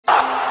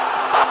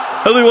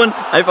Hello everyone,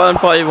 I found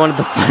probably one of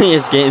the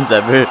funniest games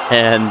ever,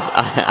 and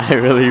I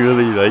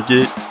really like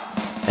it.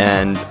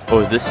 And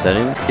is this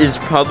settings? Is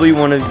probably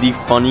one of the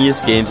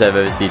funniest games I've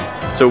ever seen.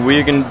 So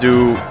we're gonna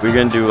do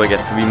like a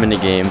 3-minute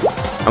game.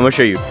 I'm gonna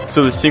show you.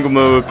 So the single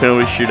mode,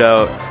 penalty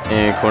shootout,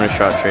 and corner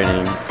shot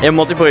training, and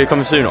multiplayer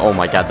coming soon. Oh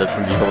my god, that's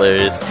gonna be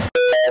hilarious.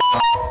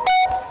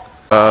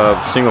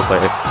 Single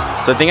player.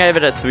 So I think I have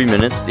it at 3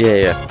 minutes.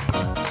 Yeah.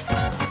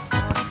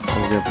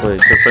 I'm gonna play.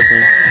 So first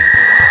thing.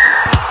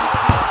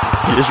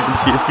 See, as you can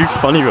see, it'd be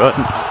funny, right?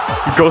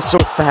 You go so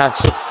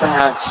fast.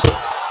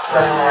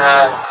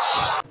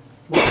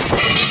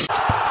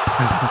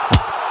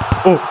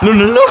 Oh,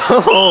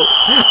 no!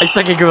 I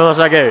suck at Gorilla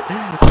Soccer.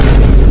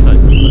 That's fine.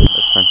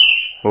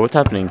 Well, what's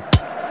happening?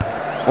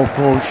 Oh,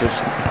 bullshit.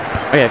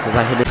 Oh yeah, because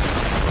I hit it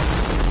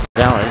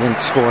down, I didn't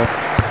score.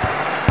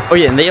 Oh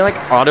yeah, and they like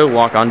auto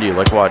walk onto you,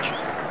 like watch.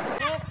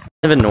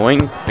 Kind of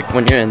annoying, like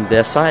when you're in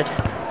their side.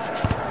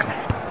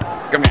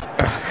 Come here.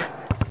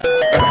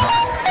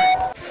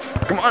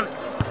 Come on!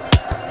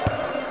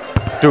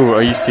 Dude,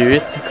 are you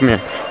serious? Come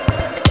here.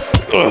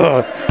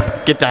 Ugh.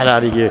 Get that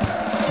out of here.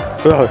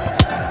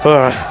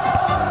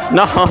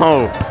 No!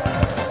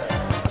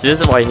 See, this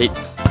is why I hate...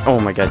 Oh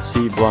my god,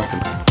 see, you blocked him.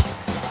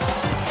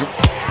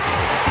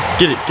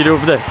 Get it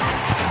over there.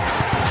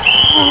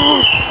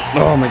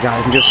 Oh my god,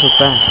 I can go so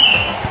fast.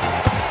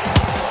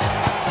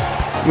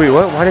 Wait,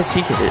 what? Why does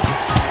he get it?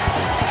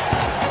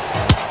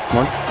 Come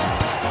on.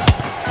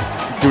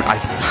 Dude, I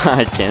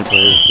can't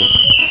play this game.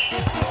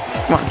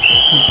 Come on.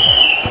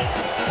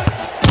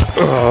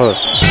 Oh,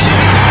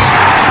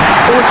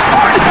 it's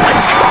hard!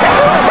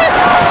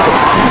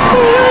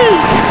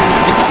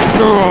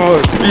 Oh,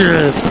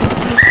 yes! I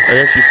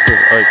actually scored.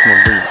 Alright, come on,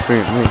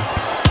 bring it.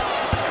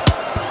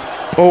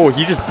 Oh,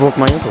 he just broke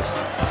my ankles.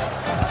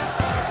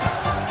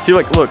 See,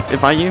 like, look,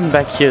 if I aim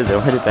back here,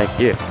 they'll hit it back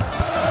here.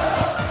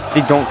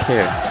 They don't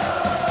care.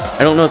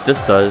 I don't know what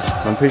this does.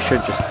 I'm pretty sure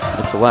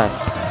it's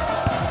less.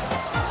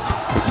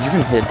 But you're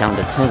gonna hit it down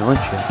to 10,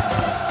 aren't you?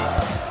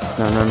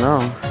 No.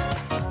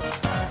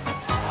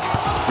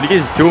 What are you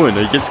guys doing?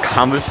 Are you guys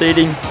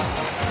conversating?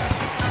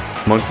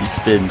 Monkey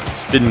spin.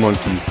 Spin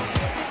monkey.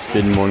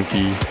 Spin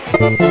monkey.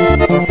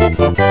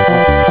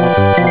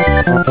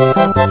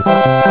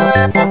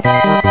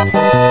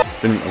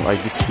 Spin. I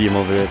just see him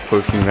over there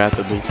approaching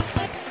rapidly.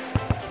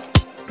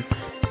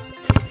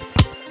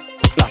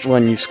 Not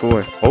when you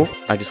score. Oh,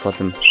 I just left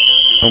him.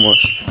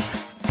 Almost.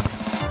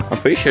 I'm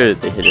pretty sure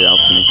they hit it out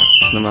to me.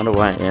 Just no matter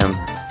where I am.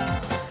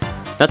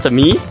 Not to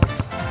me?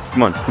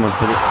 Come on,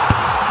 hit it.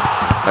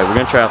 Alright, we're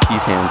gonna try out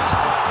these hands.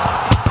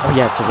 Oh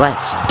yeah, it's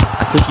less.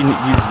 I think you need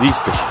to use these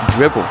to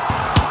dribble.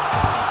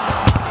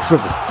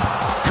 Dribble.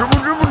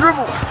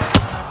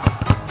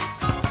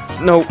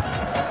 No.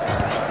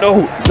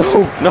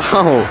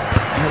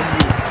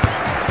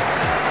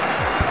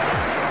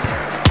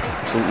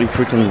 Absolutely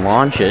freaking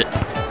launch it.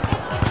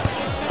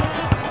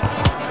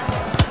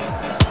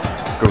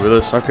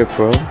 Gorilla Soccer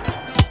Pro.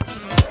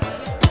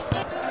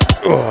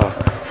 Ugh.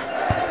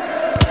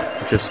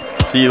 Just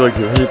see, like,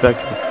 you hit it back.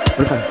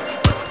 What if I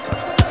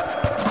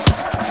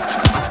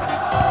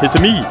hit to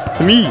me?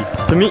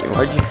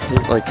 Why'd you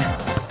hit like?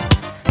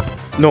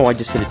 No, I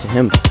just hit it to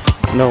him.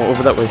 No,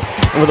 over that way.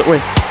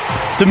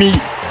 To me.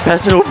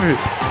 Pass it over.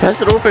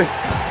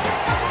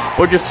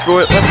 Or just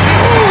score it. Let's go.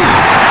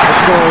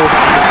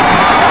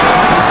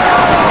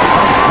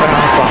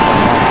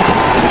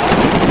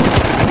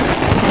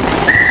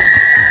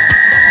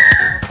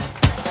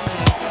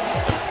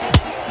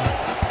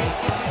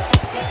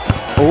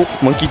 Oh,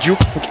 monkey juke.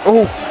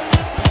 Oh!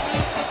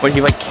 But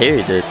he like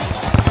carried it.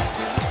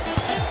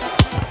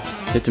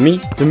 Hit to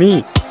me.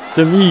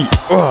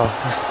 Oh.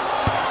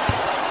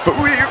 But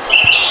we. Oh,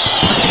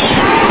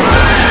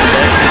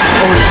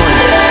 it's fun.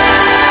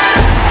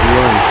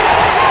 Run.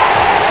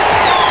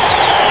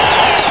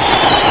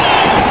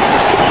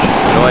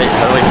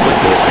 How do I flip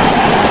this?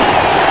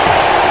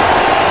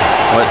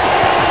 What?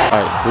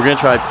 Alright, we're gonna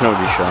try a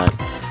penalty shot.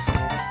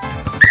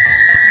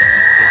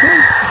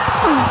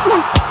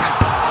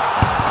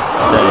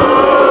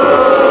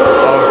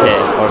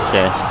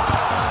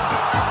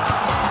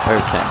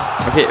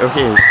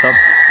 Okay, stop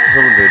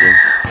celebrating.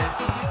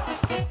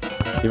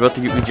 You're about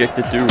to get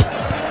rejected too.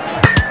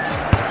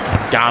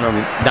 Got him.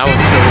 That was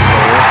so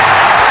cool.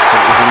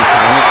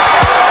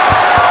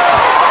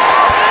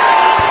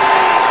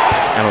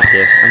 I don't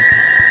care.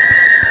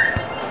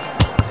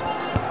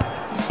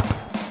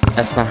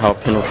 That's not how a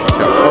penalty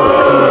shot.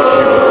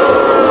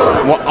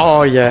 Oh, what?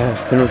 Oh yeah,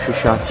 penalty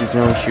shots. You can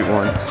only shoot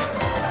once.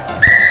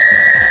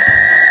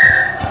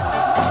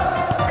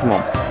 Come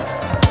on.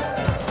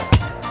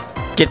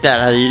 Get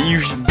that out of here. You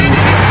should do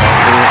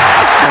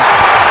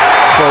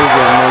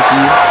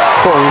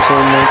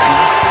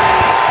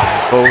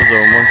Bozo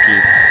monkey.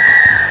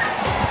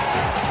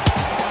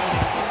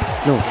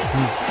 No,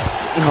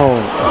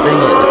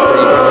 dang it.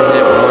 I hit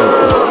it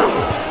once.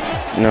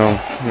 No,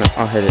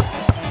 I'll hit it.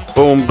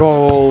 Boom,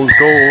 goal.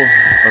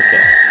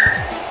 Okay.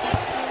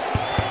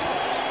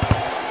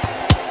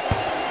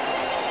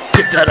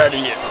 Get that out of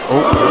here.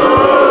 Oh.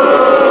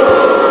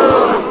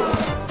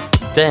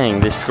 Dang,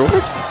 they scored? I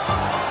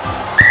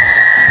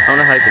don't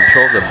know how to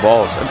control the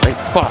ball. So I'm like,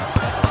 fuck.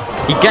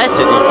 He gets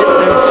it. He gets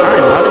it every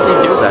time. How does he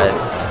do that?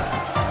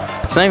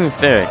 It's not even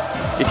fair.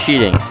 You're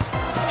cheating.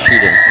 You're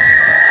cheating.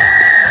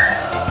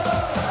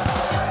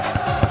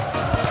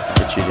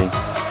 You're cheating.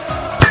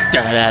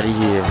 Get out of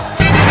here.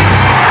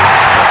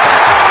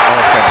 Oh,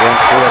 crap. We're on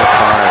 4 out of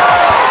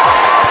 5.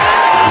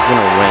 He's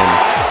gonna win.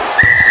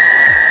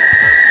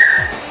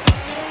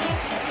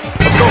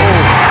 Let's go.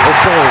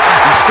 Let's go.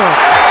 You suck.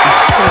 You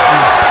suck.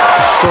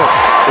 You suck.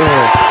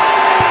 Oh.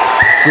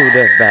 Dude,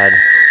 that's bad.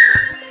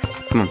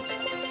 Come on.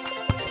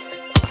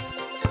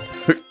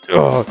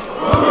 Oh.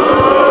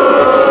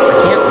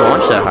 I can't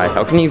launch that high.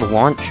 How can you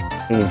launch?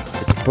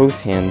 It's both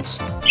hands.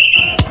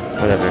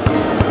 Whatever.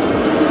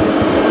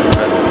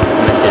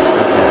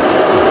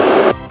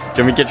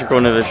 Let me get your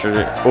corner of the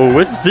shirt. Oh,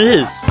 what's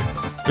this?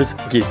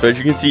 Okay, so as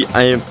you can see,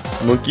 I am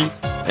monkey,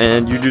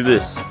 and you do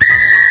this.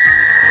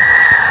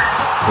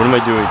 What am I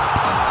doing?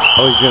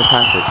 Oh, he's gonna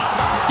pass it.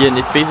 Yeah, and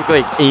it's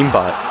basically like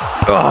aimbot.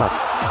 Ugh.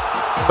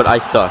 But I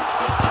suck.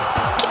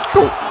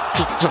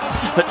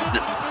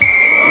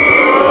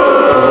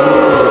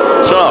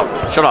 Shut up!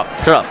 Shut up!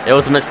 Shut up! It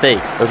was a mistake.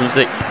 It was a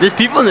mistake. There's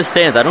people in the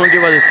stands. I don't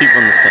get why there's people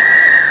in the stands.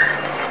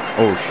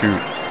 Oh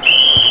shoot!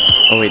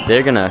 Oh wait,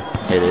 they're gonna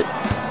hit it.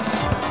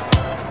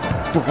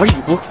 Bro, what are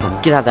you looking for?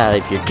 Get out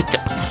of here! Get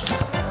down!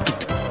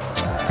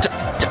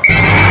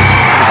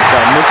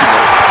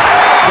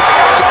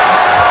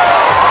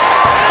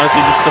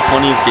 Honestly, this is the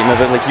funniest game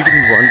ever. Like, you can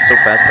run so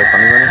fast by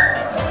funny running.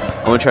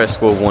 I'm gonna try to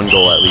score 1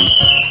 goal at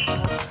least.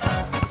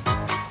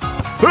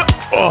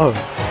 Oh.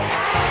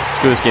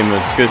 Screw this game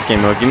mode. Screw this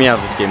game mode. Get me out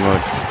of this game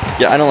mode.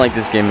 Yeah, I don't like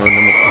this game mode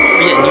no more.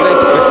 But yeah, and you like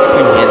switch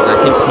between hands. I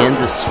think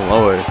hands is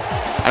slower.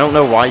 I don't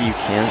know why you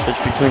can switch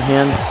between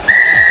hands.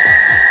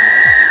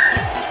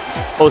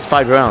 Oh, it's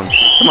 5 rounds.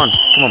 Come on.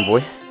 Come on,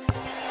 boy.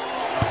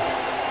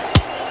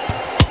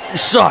 You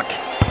suck.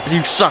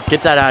 You suck.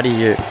 Get that out of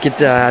here. Get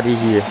that out of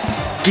here.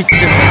 Get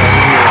that out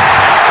of here.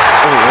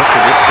 Oh, what?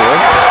 Did they score?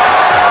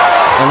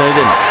 Oh, no, they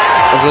didn't.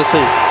 I was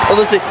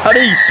gonna say, how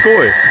did he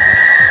score?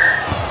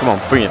 Come on,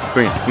 bring it,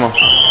 come on.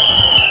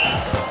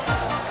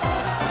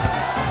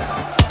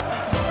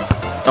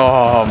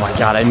 Oh my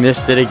god, I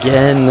missed it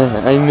again.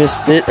 I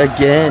missed it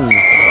again. If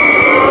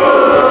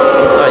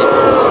I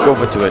go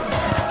over to it.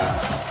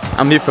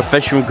 I'm a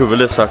professional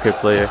gorilla soccer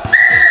player.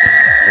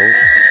 Oh.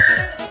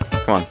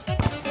 Come on.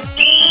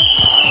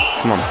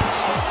 Come on.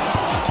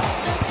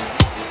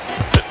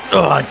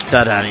 Oh, get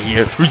that out of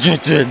here.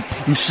 Rejected.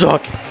 You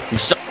suck. You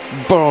suck.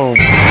 Boom. I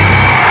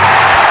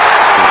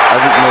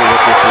don't know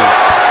what this is.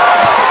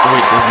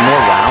 Wait, there's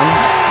more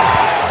rounds?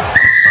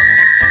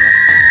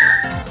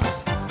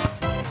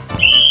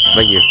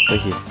 Right here, right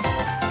here.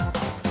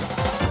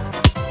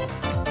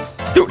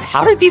 Dude,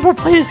 how do people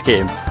play this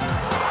game?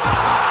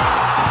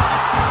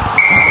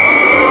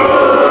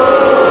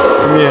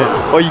 Come here.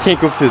 Oh, you can't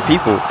go up to the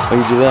people. How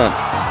you do that?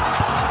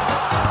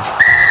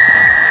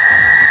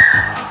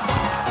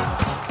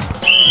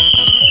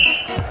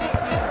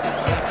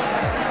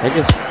 I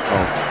just...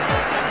 Oh.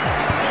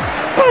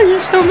 Oh, you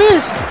still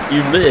missed.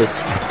 You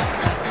missed.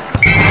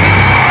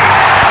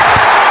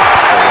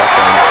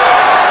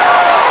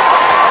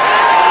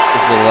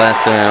 This is the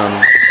last round.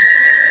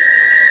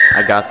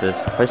 I got this.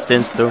 If I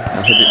stand still,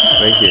 I'll hit it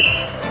right here.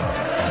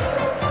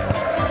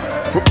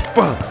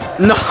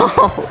 No!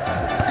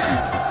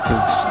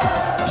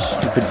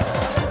 Stupid.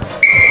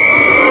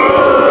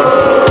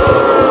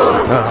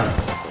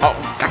 Oh,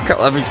 I got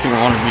every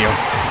single one of you.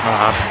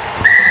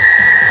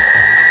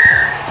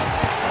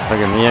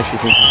 Okay, me actually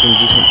think he's gonna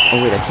do something.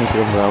 Oh wait, I can't get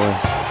over that way.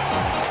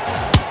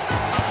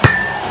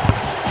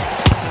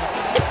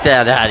 Get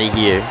that out of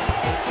here.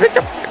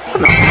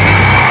 Come on.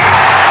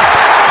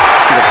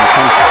 See if I can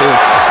punch too.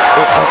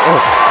 Oh.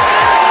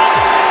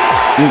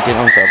 You can get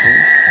on top,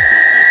 man.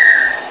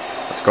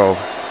 Let's go.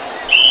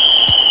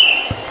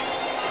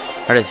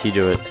 How does he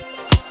do it?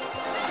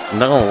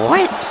 No,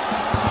 what?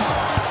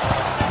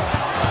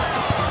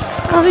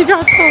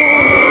 Arigato!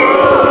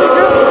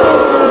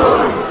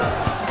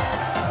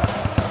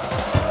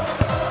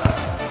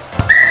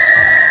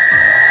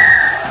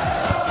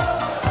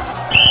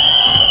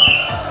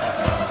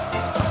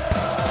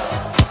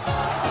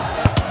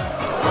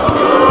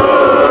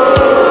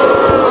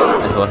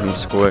 Let him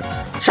score.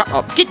 Shut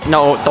up!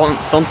 No!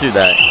 Don't do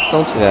that!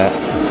 Don't do that!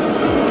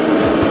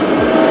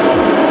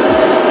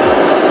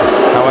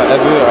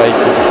 However, I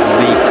just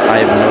leaked. I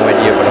have no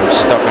idea, but I'm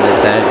stuck in his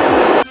head.